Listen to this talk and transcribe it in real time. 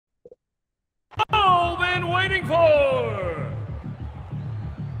waiting for?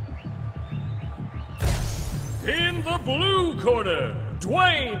 In the blue corner,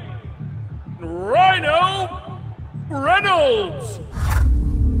 Dwayne Rhino Reynolds.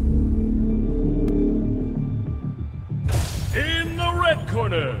 In the red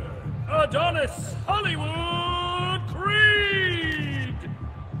corner, Adonis Hollywood Creed.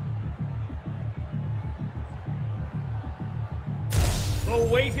 The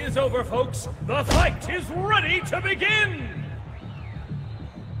wait is over, folks. The fight is ready to begin.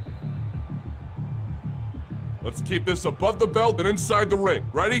 Let's keep this above the belt and inside the ring.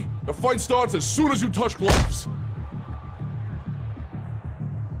 Ready? The fight starts as soon as you touch gloves.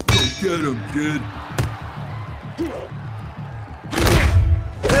 Get him, kid.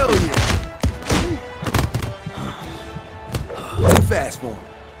 Hell yeah! Too fast for him.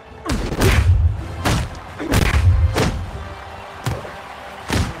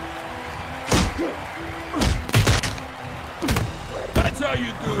 That's how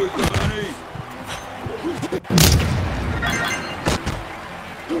you do it, Donnie.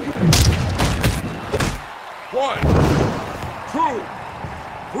 One, two,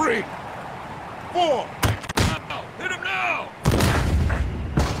 three, four. Now, hit him now!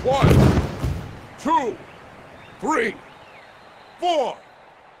 One, two, three, four,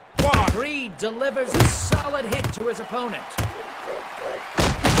 five. Creed delivers a solid hit to his opponent.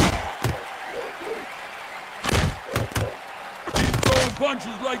 Keep throwing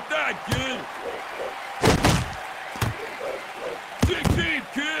punches like that, kid. Dig deep,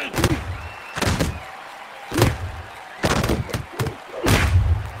 kid.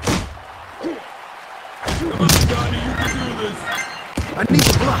 Come on, Johnny, you can do this. I need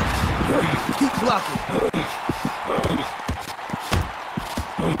to block. Keep blocking.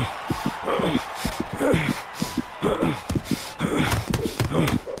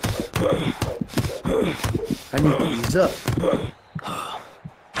 I need to ease up.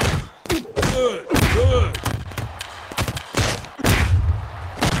 Good, good.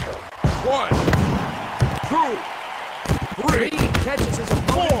 One, two, three, Creed catches his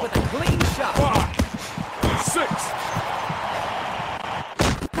opponent four, with a clean shot. 5, 6,